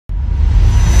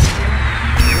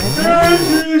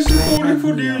Redhead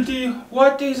for Niel. duty.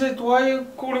 What is it? Why are you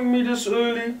calling me this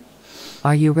early?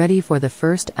 Are you ready for the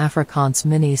first Afrikaans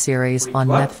mini-series Wait, on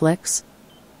what? Netflix?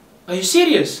 Are you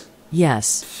serious?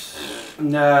 Yes.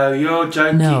 No, you're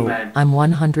joking, No, man. I'm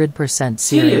 100%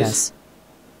 serious.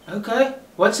 Okay.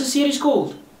 What's the series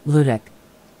called? Ludik.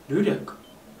 Ludik.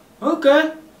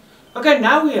 Okay. Okay,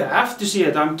 now we have to see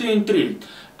it. I'm too intrigued.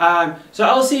 So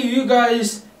I'll see you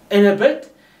guys in a bit.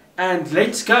 And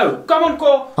let's go. Come on,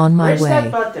 Cole. On my Where's way.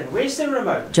 that button? Where's the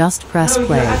remote? Just press No,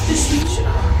 play. you have to switch.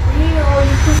 Where are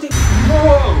you putting?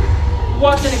 Whoa!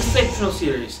 What an exceptional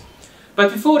series.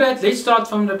 But before that, let's start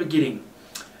from the beginning.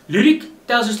 Ludik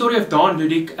tells the story of Don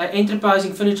Ludik, an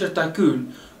enterprising furniture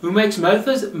tycoon who makes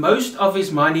most of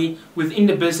his money within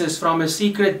the business from a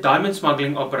secret diamond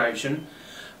smuggling operation.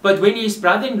 But when his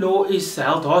brother-in-law is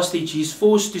held hostage, he is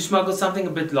forced to smuggle something a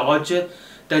bit larger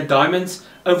than diamonds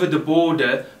over the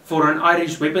border for an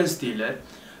Irish weapons dealer.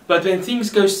 But when things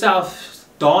go south,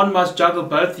 Don must juggle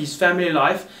both his family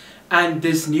life and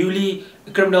this newly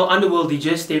criminal underworld he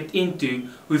just stepped into,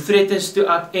 who threatens to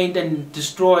upend and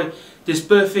destroy this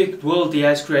perfect world he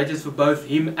has created for both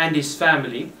him and his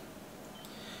family.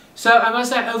 So I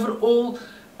must say, overall,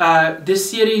 this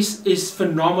series is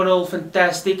phenomenal,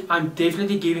 fantastic. I'm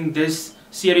definitely giving this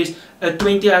series a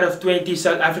 20 out of 20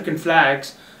 South African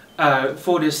flags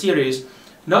for the series.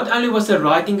 Not only was the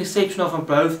writing exceptional from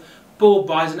both Paul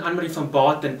Buys and Anne-Marie van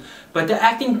Baten, but the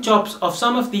acting chops of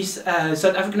some of these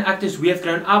South African actors we have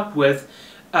grown up with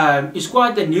is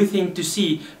quite a new thing to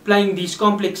see, playing these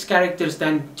complex characters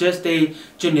than just the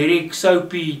generic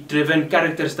soapy driven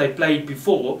characters they played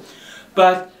before.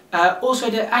 But also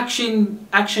the action,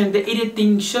 the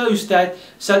editing shows that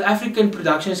South African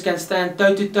productions can stand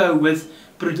toe to toe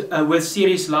with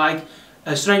series like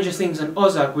Stranger Things and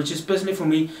Ozark, which is personally for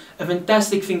me a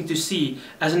fantastic thing to see.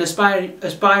 As an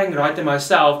aspiring writer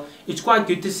myself, it's quite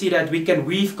good to see that we can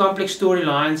weave complex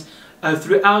storylines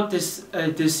throughout this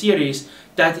series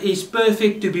that is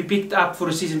perfect to be picked up for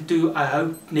a season 2. I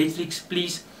hope Netflix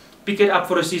please pick it up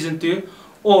for a season 2,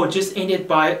 or just end it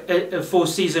for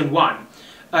season 1.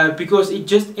 Because it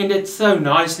just ended so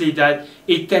nicely that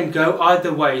it can go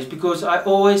either ways. Because I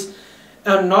always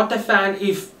am not a fan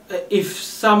if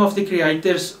some of the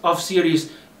creators of series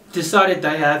decided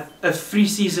they have a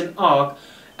 3-season arc,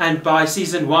 and by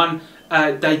season 1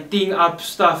 they ting up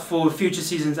stuff for future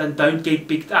seasons and don't get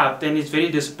picked up, then it's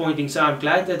very disappointing. So I'm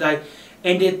glad that I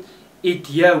ended it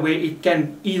here where it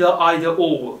can either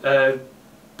or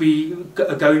be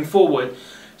going forward.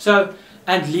 So,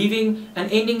 and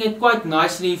ending it quite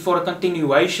nicely for a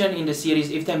continuation in the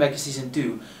series if they make a season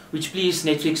 2. Which please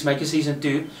Netflix make a season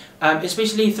 2.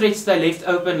 Especially threads they left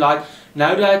open, like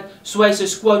now that Swayze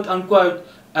is quote unquote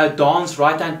Don's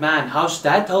right hand man, how's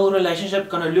that whole relationship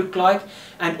gonna look like?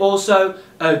 And also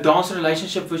Don's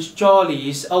relationship with Charlie,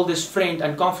 his oldest friend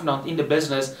and confidant in the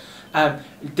business,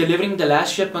 delivering the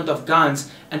last shipment of guns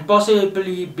and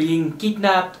possibly being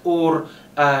kidnapped or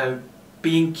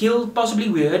being killed. Possibly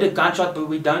we heard a gunshot, but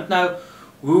we don't know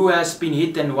who has been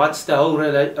hit and what's the whole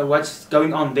what's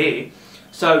going on there.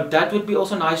 So that would be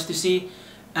also nice to see.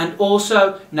 And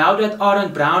also, now that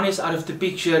Aaron Brown is out of the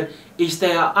picture, is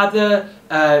there other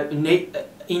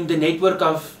in the network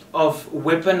of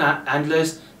weapon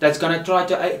handlers that's going to try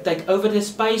to take over the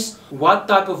space? What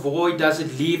type of void does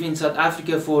it leave in South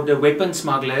Africa for the weapon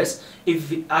smugglers?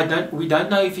 We don't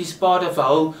know if he's part of a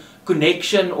whole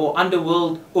connection or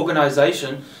underworld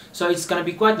organization. So it's going to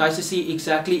be quite nice to see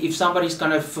exactly if somebody's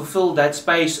going to fulfill that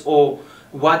space or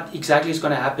what exactly is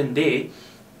going to happen there.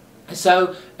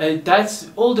 So that's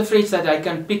all the threads that I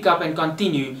can pick up and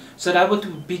continue. So that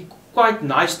would be quite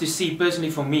nice to see personally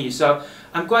for me. So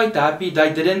I'm quite happy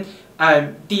they didn't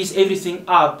tease everything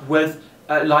up with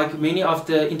like many of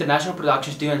the international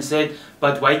productions do and said,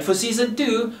 but wait for season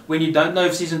 2 when you don't know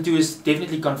if season 2 is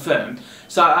definitely confirmed.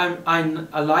 So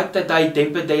I like that they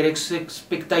tempered their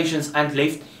expectations and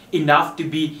left enough to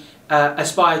be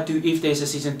aspired to if there's a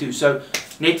season 2. So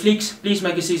Netflix, please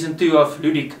make a season 2 of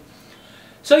Ludik.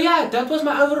 So yeah, that was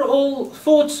my overall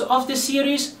thoughts of the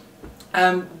series.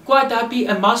 Quite happy,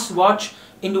 a must watch.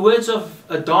 In the words of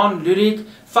Don Ludik,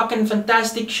 fucking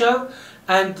fantastic show.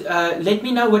 And let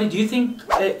me know what did you think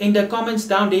in the comments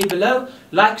down there below.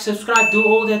 Like, subscribe, do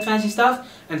all that fancy stuff.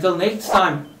 Until next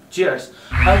time, cheers.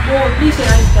 Paul, please say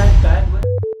that bad word.